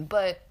happen.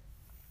 But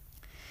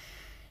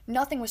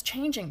nothing was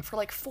changing for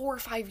like 4 or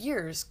 5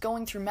 years.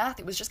 Going through math,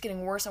 it was just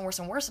getting worse and worse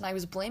and worse, and I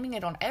was blaming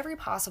it on every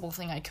possible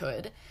thing I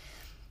could.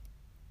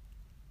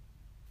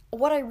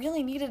 What I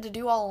really needed to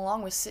do all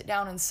along was sit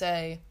down and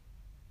say,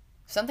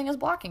 something is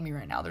blocking me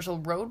right now. There's a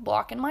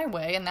roadblock in my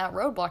way, and that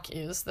roadblock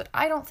is that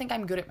I don't think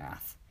I'm good at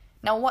math.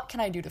 Now, what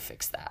can I do to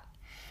fix that?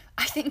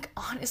 I think,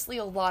 honestly,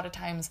 a lot of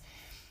times,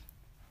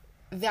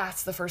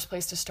 that's the first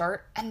place to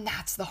start, and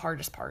that's the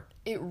hardest part.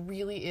 It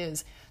really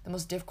is the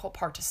most difficult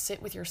part, to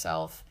sit with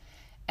yourself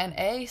and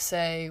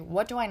say,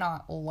 what do I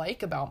not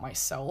like about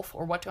myself,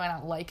 or what do I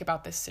not like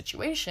about this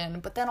situation?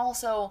 But then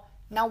also,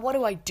 now what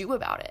do I do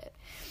about it?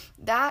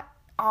 That,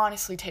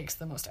 honestly takes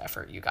the most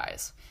effort, you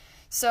guys.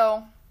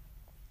 So,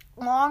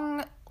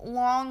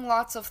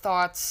 lots of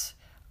thoughts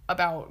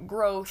about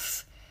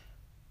growth,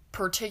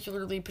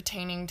 particularly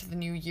pertaining to the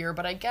new year,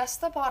 but I guess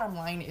the bottom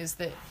line is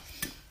that,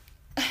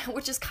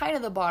 which is kind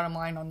of the bottom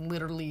line on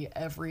literally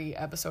every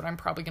episode I'm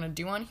probably going to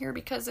do on here,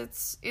 because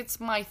it's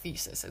my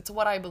thesis. It's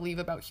what I believe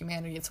about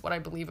humanity. It's what I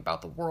believe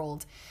about the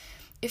world.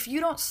 If you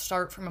don't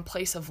start from a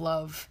place of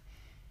love,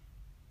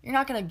 you're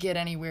not going to get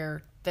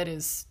anywhere that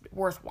is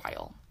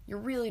worthwhile. You're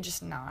really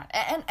just not.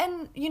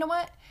 And you know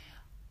what?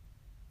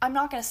 I'm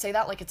not going to say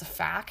that like it's a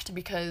fact,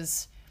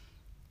 because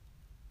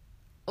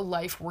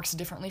life works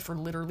differently for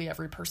literally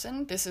every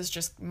person. This is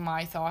just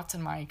my thoughts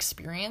and my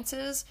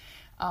experiences,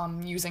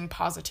 using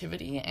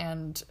positivity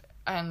and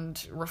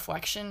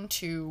reflection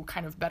to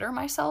kind of better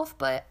myself.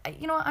 But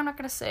you know what? I'm not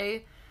going to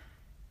say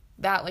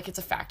that like it's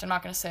a fact. I'm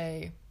not going to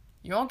say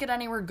you won't get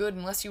anywhere good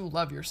unless you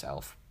love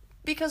yourself.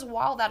 Because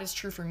while that is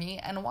true for me,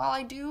 and while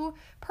I do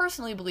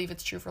personally believe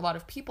it's true for a lot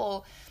of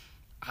people,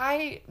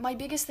 my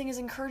biggest thing is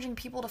encouraging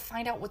people to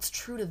find out what's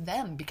true to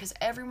them, because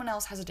everyone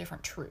else has a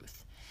different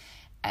truth.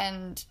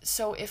 And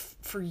so if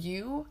for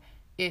you,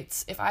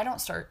 it's if I don't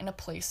start in a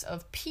place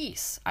of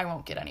peace, I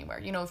won't get anywhere.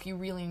 You know, if you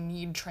really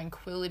need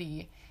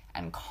tranquility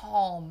and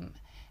calm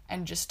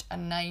and just a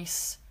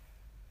nice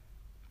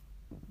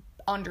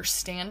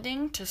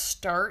understanding to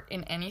start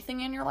in anything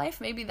in your life,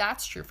 maybe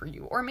that's true for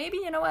you. Or maybe,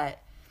 you know what,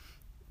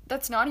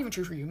 that's not even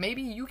true for you.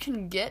 Maybe you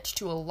can get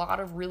to a lot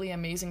of really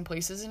amazing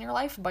places in your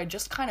life by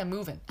just kind of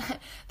moving.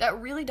 That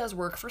really does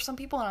work for some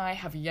people, and I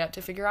have yet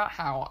to figure out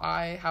how.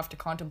 I have to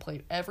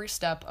contemplate every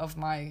step of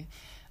my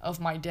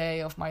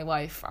day, of my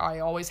life. I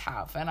always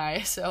have.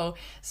 So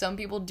some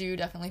people do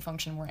definitely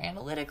function more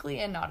analytically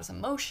and not as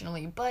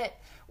emotionally, but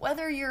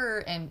whether you're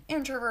an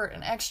introvert,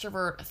 an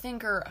extrovert, a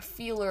thinker, a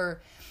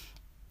feeler,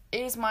 it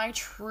is my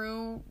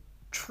true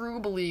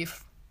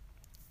belief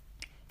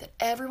that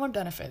everyone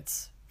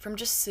benefits from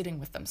just sitting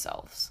with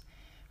themselves,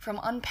 from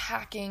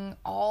unpacking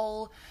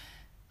all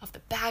of the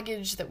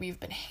baggage that we've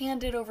been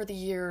handed over the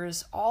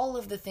years, all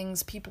of the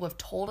things people have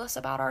told us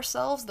about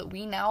ourselves that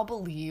we now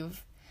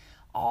believe,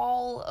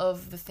 all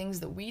of the things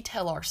that we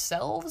tell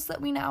ourselves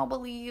that we now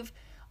believe,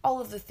 all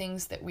of the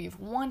things that we've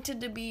wanted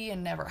to be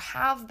and never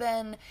have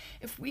been.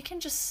 If we can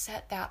just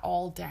set that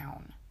all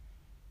down,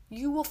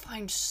 you will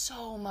find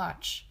so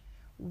much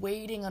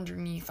waiting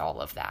underneath all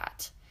of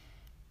that.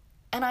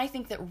 And I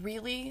think that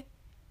really,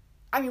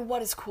 I mean,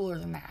 what is cooler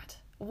than that?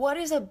 What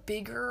is a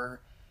bigger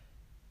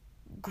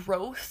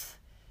growth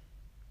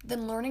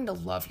than learning to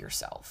love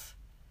yourself?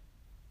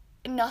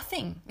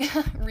 Nothing,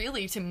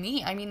 really, to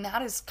me. I mean,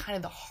 that is kind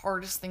of the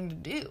hardest thing to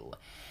do,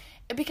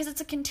 because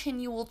it's a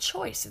continual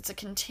choice. It's a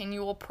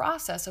continual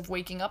process of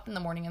waking up in the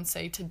morning and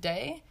say,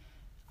 today,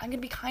 I'm going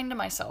to be kind to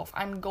myself.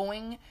 I'm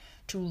going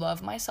to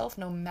love myself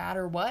no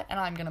matter what, and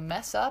I'm going to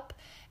mess up,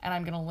 and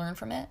I'm going to learn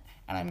from it,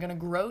 and I'm going to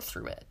grow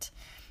through it.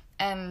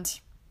 And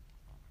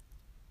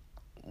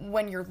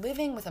when you're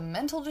living with a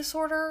mental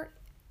disorder,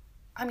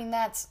 I mean,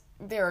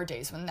 there are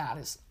days when that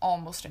is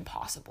almost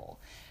impossible.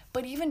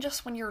 But even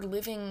just when you're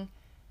living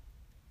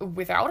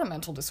without a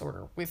mental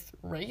disorder, with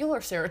regular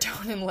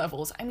serotonin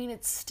levels, I mean,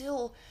 it's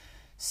still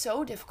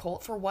so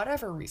difficult for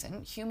whatever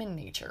reason, human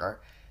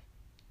nature,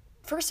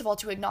 first of all,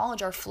 to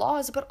acknowledge our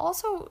flaws, but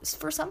also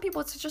for some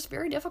people, it's just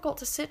very difficult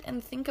to sit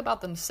and think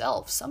about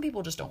themselves. Some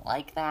people just don't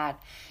like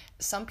that.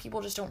 Some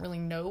people just don't really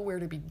know where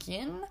to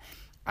begin.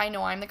 I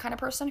know I'm the kind of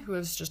person who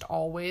has just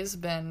always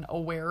been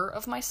aware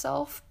of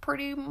myself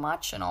pretty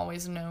much, and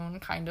always known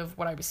kind of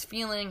what I was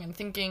feeling and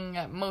thinking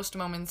at most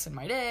moments in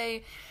my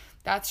day.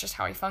 That's just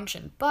how I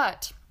function.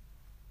 But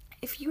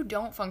if you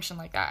don't function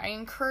like that, I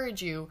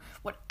encourage you,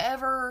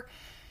 whatever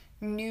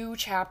new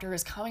chapter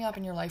is coming up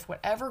in your life,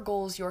 whatever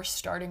goals you're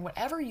starting,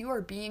 whatever you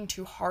are being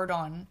too hard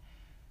on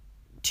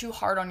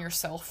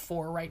yourself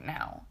for right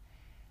now,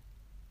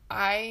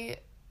 I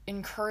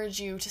encourage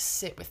you to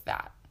sit with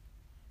that,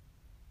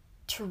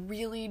 to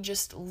really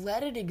just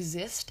let it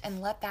exist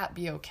and let that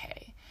be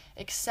okay.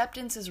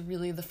 Acceptance is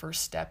really the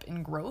first step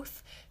in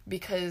growth,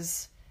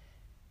 because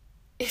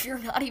if you're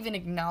not even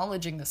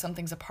acknowledging that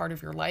something's a part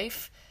of your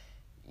life,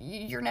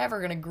 you're never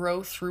going to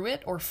grow through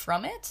it or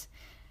from it.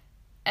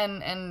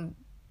 And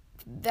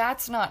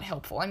that's not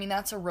helpful. I mean,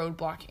 that's a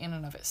roadblock in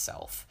and of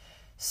itself.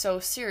 So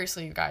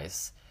seriously, you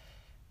guys,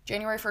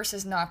 January 1st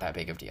is not that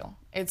big of a deal.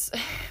 It's,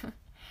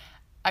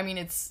 I mean,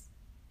 it's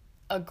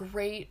a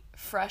great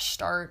fresh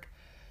start.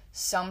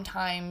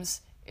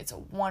 Sometimes it's a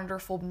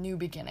wonderful new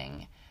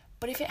beginning.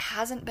 But if it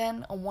hasn't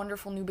been a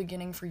wonderful new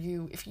beginning for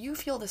you, if you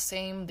feel the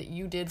same that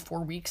you did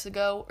 4 weeks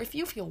ago, or if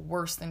you feel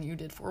worse than you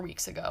did 4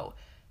 weeks ago,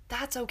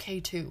 that's okay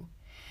too.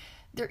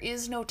 There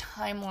is no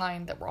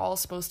timeline that we're all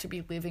supposed to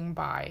be living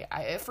by,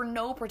 for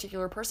no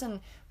particular person,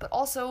 but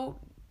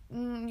also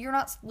you're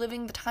not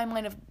living the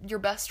timeline of your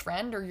best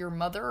friend or your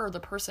mother or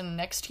the person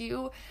next to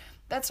you.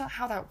 That's not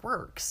how that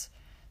works.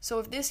 So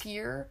if this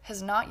year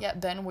has not yet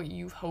been what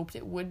you've hoped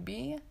it would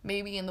be,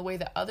 maybe in the way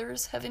that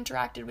others have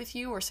interacted with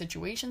you, or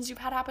situations you've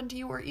had happen to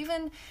you, or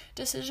even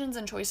decisions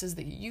and choices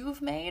that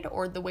you've made,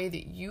 or the way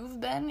that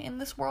you've been in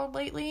this world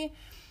lately,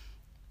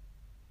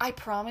 I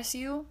promise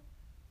you,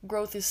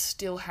 growth is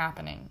still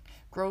happening.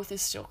 Growth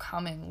is still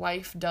coming.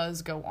 Life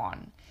does go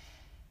on.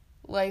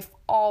 Life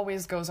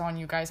always goes on,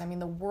 you guys. I mean,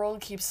 the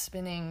world keeps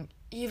spinning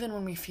even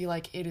when we feel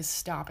like it is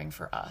stopping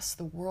for us.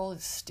 The world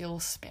is still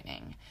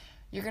spinning.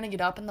 You're going to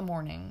get up in the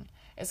morning.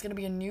 It's going to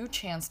be a new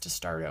chance to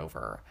start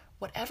over.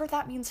 Whatever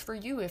that means for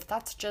you, if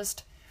that's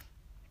just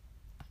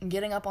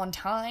getting up on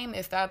time,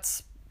 if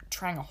that's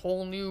trying a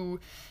whole new,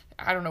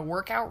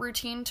 workout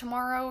routine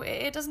tomorrow,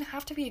 it doesn't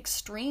have to be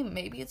extreme.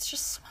 Maybe it's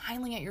just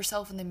smiling at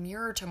yourself in the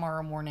mirror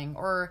tomorrow morning,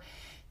 or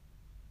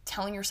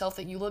telling yourself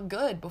that you look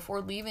good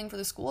before leaving for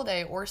the school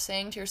day, or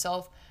saying to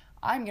yourself,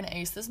 I'm going to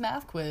ace this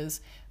math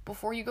quiz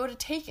before you go to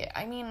take it.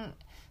 I mean,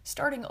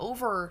 starting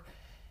over,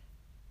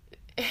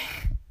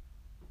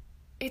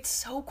 it's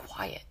so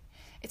quiet.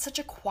 It's such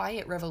a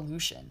quiet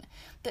revolution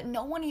that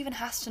no one even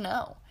has to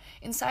know.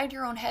 Inside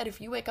your own head,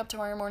 if you wake up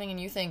tomorrow morning and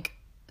you think,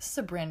 this is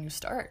a brand new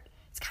start,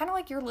 it's kind of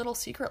like your little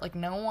secret. Like,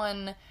 no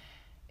one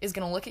is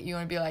going to look at you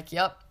and be like,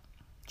 yep,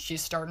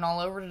 she's starting all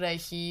over today.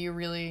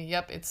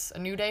 It's a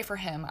new day for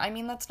him. I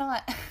mean, that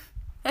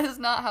is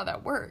not how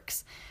that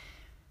works.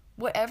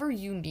 Whatever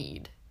you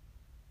need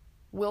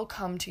will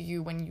come to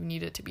you when you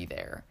need it to be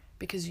there,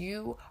 because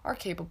you are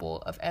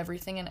capable of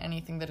everything and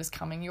anything that is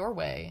coming your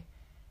way.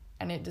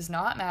 And it does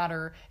not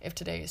matter if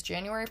today is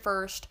January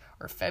 1st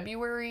or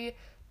February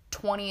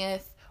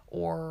 20th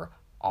or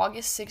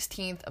August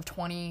 16th of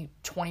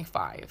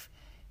 2025.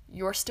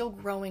 You're still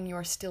growing.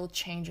 You're still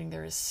changing.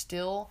 There is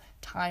still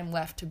time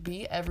left to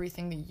be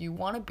everything that you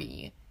want to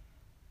be.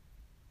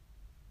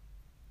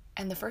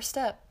 And the first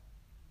step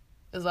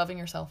is loving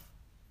yourself.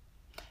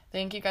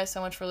 Thank you guys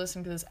so much for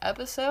listening to this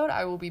episode.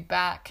 I will be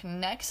back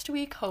next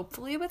week,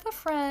 hopefully with a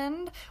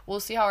friend. We'll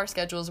see how our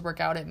schedules work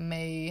out. It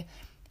may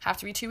have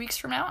to be 2 weeks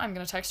from now. I'm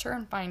going to text her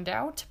and find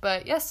out.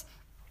 But yes,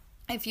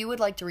 if you would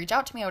like to reach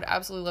out to me, I would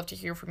absolutely love to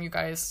hear from you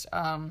guys.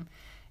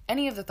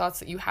 Any of the thoughts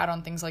that you had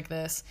on things like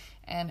this,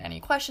 and any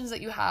questions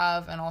that you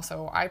have. And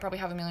also, I probably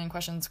have a million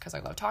questions because I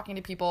love talking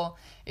to people.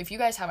 If you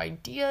guys have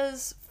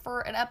ideas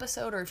for an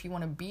episode, or if you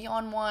want to be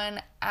on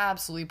one,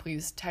 absolutely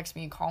please text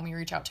me, call me,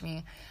 reach out to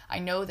me. I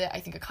know that I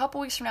think a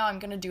couple weeks from now I'm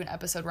going to do an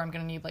episode where I'm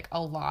going to need like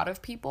a lot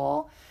of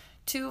people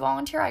to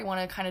volunteer. I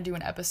want to kind of do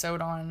an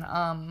episode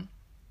on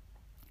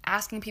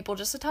asking people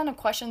just a ton of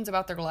questions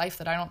about their life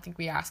that I don't think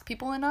we ask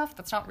people enough.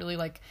 That's not really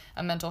like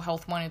a mental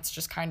health one. It's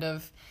just kind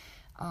of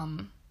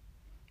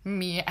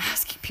me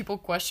asking people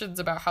questions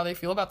about how they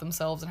feel about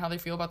themselves and how they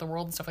feel about the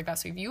world and stuff like that.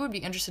 So if you would be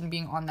interested in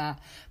being on that,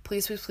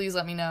 please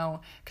let me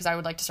know, because I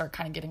would like to start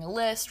kind of getting a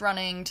list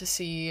running to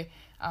see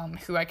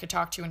who I could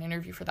talk to and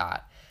interview for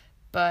that.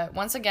 But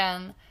once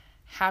again,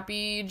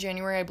 happy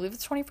January, I believe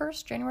it's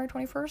January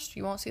 21st.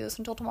 You won't see this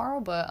until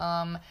tomorrow, but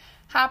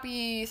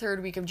happy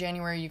third week of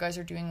January. You guys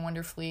are doing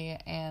wonderfully,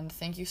 and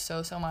thank you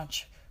so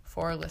much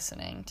for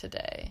listening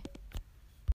today.